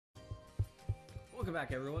Welcome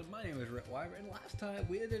back, everyone. My name is Ritwire, and last time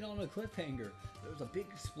we ended on a cliffhanger. There was a big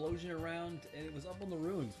explosion around, and it was up on the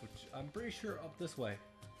ruins, which I'm pretty sure up this way.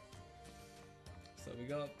 So we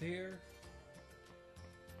go up here.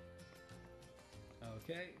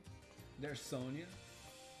 Okay, there's Sonya.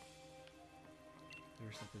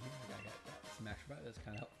 There's something here. I got that smash right. That's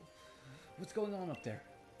kind of helpful. What's going on up there?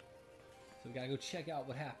 So we gotta go check out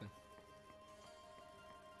what happened.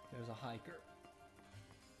 There's a hiker.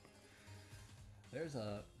 There's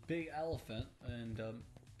a big elephant and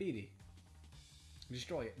Beatty.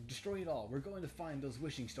 Destroy it. Destroy it all. We're going to find those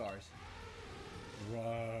wishing stars.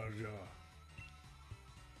 Raja.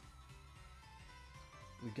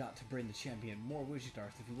 We got to bring the champion more wishing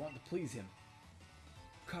stars if we want to please him.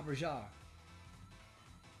 Kabarja.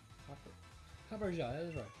 Kabarja, that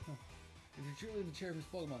is right. Huh. If you're truly the chairman's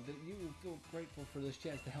Pokemon, then you will feel grateful for this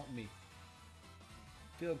chance to help me.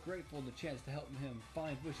 Feel grateful for the chance to help him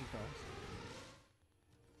find wishing stars.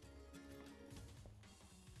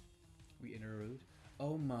 We interlude.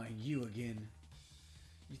 Oh my, you again.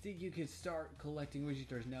 You think you could start collecting wishing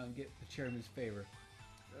stars now and get the chairman's favor?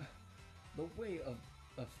 The way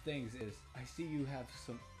of things is, I see you have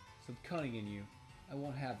some cunning in you. I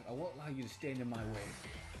won't have it. I won't allow you to stand in my way.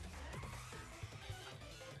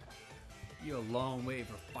 You're a long way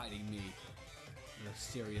for fighting me in a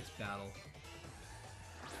serious battle.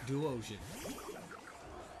 Duosion.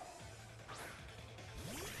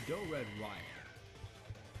 Go Red Riot.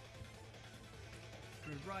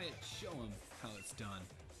 Red Riot, show him how it's done.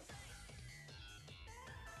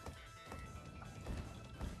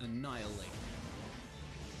 Annihilate.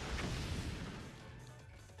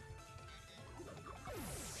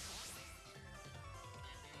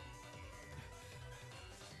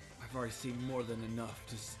 I've already seen more than enough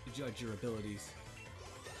to judge your abilities.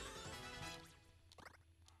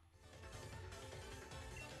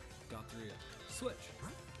 Got 3. Switch.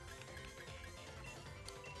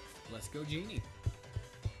 Let's go, Genie.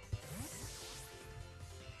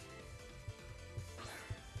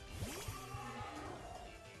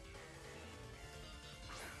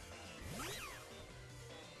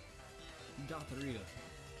 Gothorita.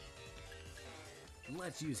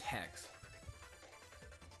 Let's use Hex.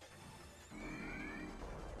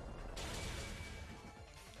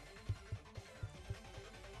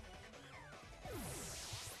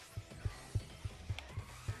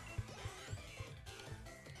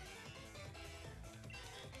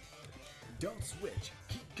 Don't switch.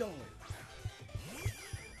 Keep going.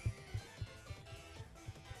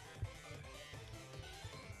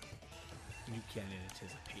 You can't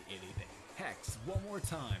anticipate anything. Hex, one more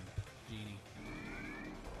time, Genie.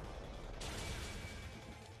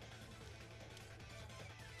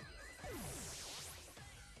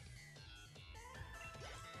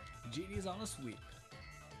 Genie's on a sweep.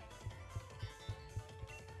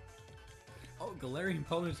 Oh, Galarian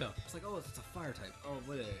Ponytail. It's like, oh, it's a fire type. Oh,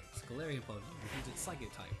 wait, it's Galarian Ponytail. It means it's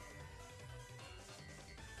psychic type.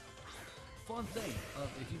 Fun thing,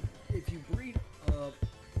 if you breed a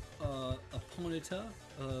Ponyta,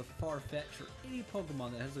 Farfetch, or any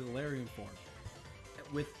Pokemon that has a Galarian form,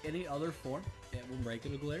 with any other form, it will make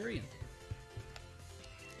it a Galarian.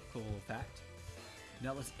 Cool fact.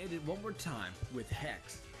 Now let's end it one more time with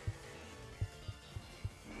Hex.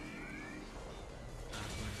 I'm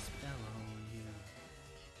gonna spell on you.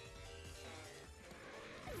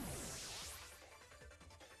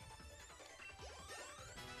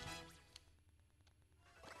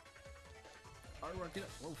 Artwork it up.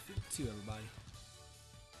 Whoa, 52, everybody.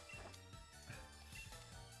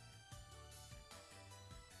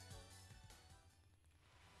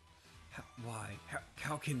 Why?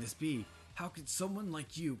 How can this be? How could someone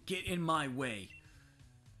like you get in my way?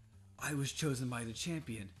 I was chosen by the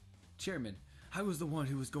chairman. I was the one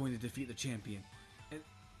who was going to defeat the champion. And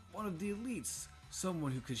one of the elites.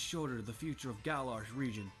 Someone who could shoulder the future of Galar's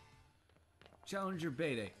region. Challenger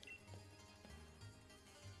Bede.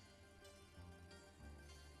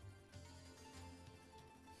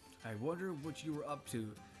 I wonder what you were up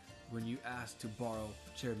to when you asked to borrow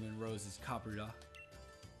Chairman Rose's Kabarja.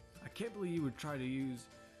 I can't believe you would try to use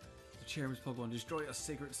the Chairman's Pokemon to destroy a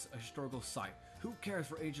sacred historical site. Who cares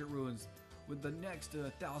for ancient ruins when the next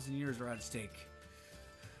 1,000 years are at stake?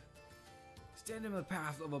 Stand in the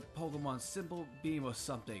path of a Pokemon's simple beam of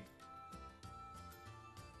something.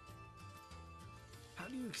 How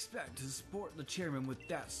do you expect to support the Chairman with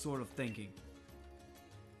that sort of thinking?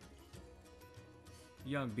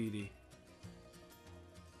 Young Beatty.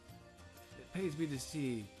 It pains me to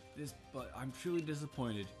see this, but I'm truly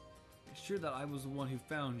disappointed. It's true that I was the one who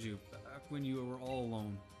found you back when you were all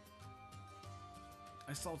alone.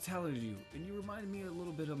 I saw talent in you, and you reminded me a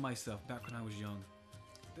little bit of myself back when I was young.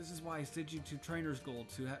 This is why I sent you to Trainer's Gold,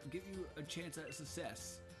 to give you a chance at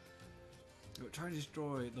success. But trying to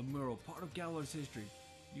destroy the mural, part of Galar's history,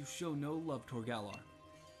 you show no love toward Galar.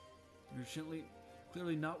 You're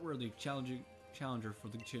clearly not worthy challenger for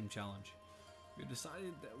the Gym Challenge. You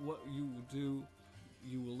decided that what you will do,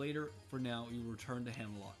 you will later, for now, you will return to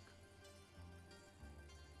Hammerlock.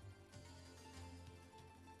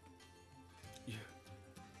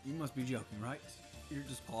 You must be joking, right? You're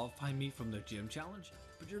disqualifying me from the Gym Challenge?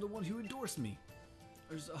 But you're the one who endorsed me.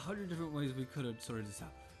 There's 100 different ways we could have sorted this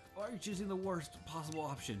out. Why are you choosing the worst possible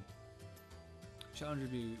option? Challenger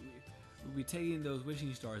B, we'll be taking those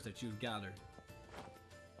wishing stars that you've gathered.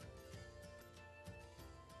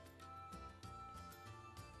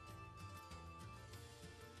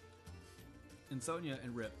 And Sonia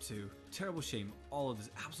and Rip too. Terrible shame, all of this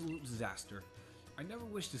absolute disaster. I never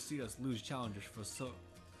wish to see us lose challengers for sort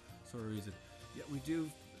of reason. Yet we do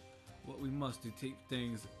what we must to keep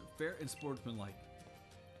things fair and sportsmanlike.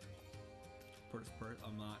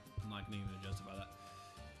 I'm not going to even justify that.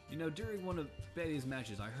 You know, during one of Beatty's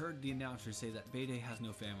matches, I heard the announcer say that Beatty has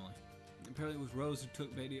no family. Apparently it was Rose who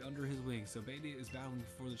took Beatty under his wing, so Beatty is battling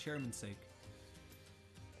for the chairman's sake.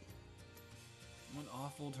 One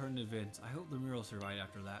awful turn of events. I hope the mural survived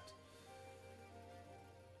after that.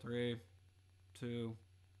 3, 2,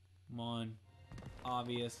 1.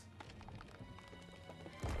 Obvious.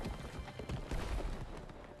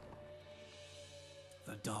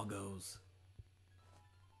 The doggos.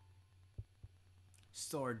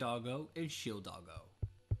 Sword Doggo and Shield Doggo.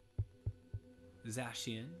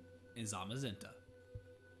 Zacian and Zamazenta.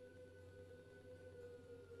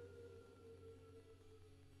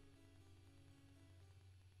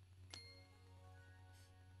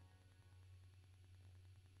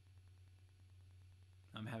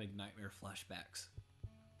 I'm having nightmare flashbacks.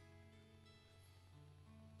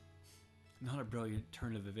 Not a brilliant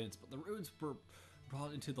turn of events, but the ruins were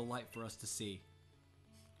brought into the light for us to see.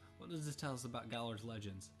 What does this tell us about Galar's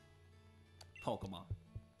legends? Pokemon.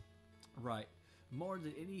 Right. More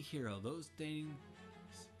than any hero, those things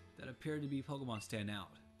that appear to be Pokemon stand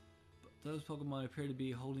out. But those Pokemon appear to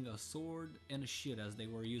be holding a sword and a shield as they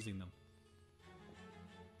were using them.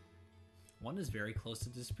 One is very close to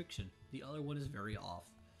this depiction. The other one is very off.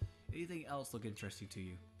 Anything else look interesting to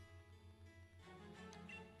you?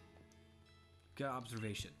 Good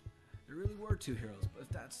observation. There really were 2 heroes, but if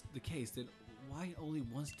that's the case, then why only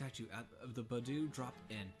one statue of the Budew dropped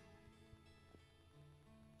in?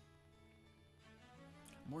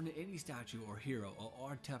 More than any statue or hero or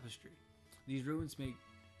art tapestry, these ruins make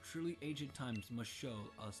truly ancient times must show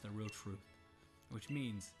us the real truth. Which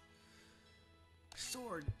means,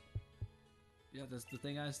 sword. Yeah, that's the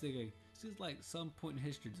thing I was thinking. Seems like some point in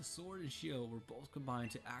history, the sword and shield were both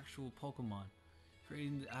combined to actual Pokemon,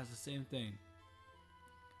 creating as the same thing.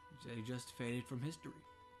 They just faded from history.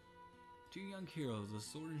 2 young heroes, the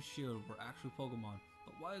sword and shield, were actual Pokemon,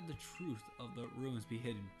 but why did the truth of the ruins be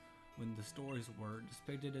hidden when the stories were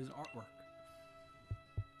depicted as artwork?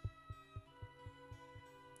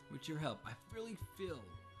 With your help, I really feel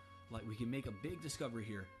like we can make a big discovery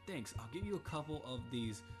here. Thanks, I'll give you a couple of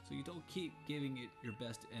these so you don't keep giving it your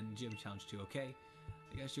best in Gym Challenge too, okay?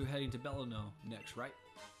 I guess you're heading to Belano next, right?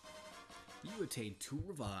 You attained 2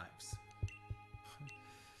 revives.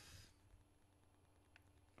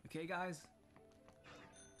 Okay guys,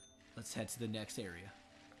 let's head to the next area.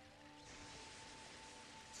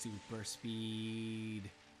 Super speed.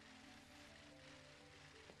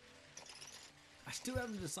 I still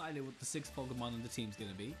haven't decided what the 6th Pokemon on the team's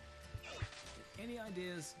gonna be. Any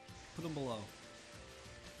ideas? Put them below.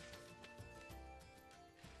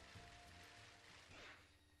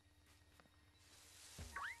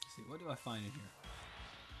 Let's see, what do I find in here?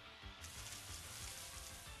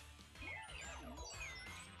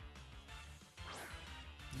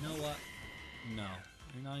 You know what? No,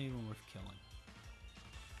 you're not even worth killing.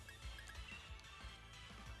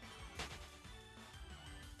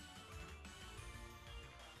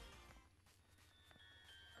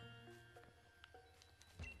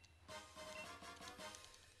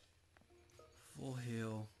 Full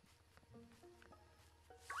heal.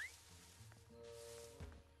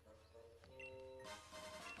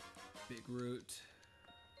 Big root.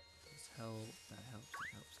 This helps. That helps. That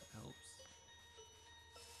helps. That helps.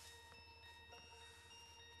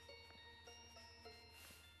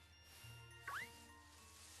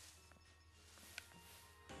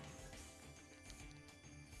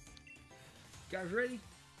 Guys ready?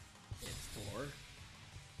 It's for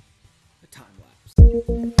a time lapse.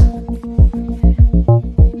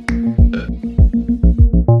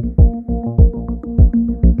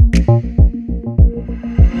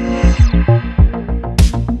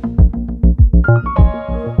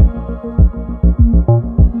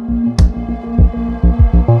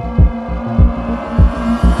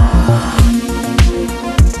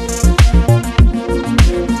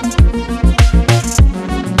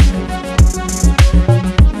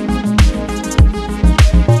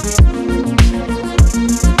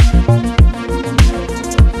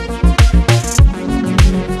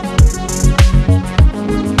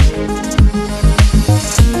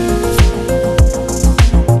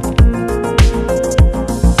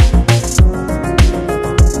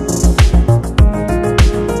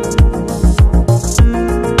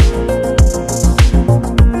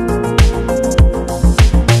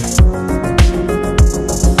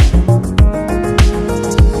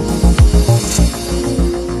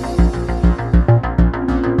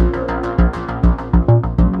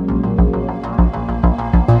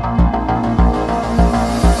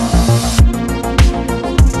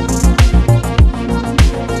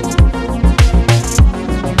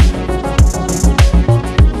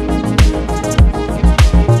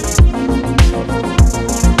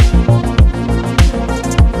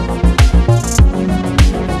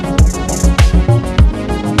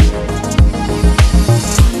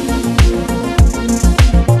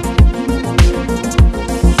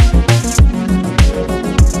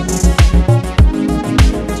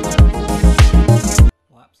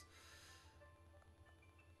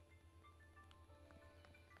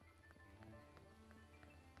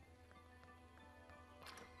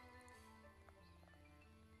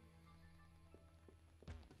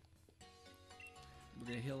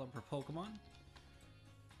 gonna heal up her Pokemon.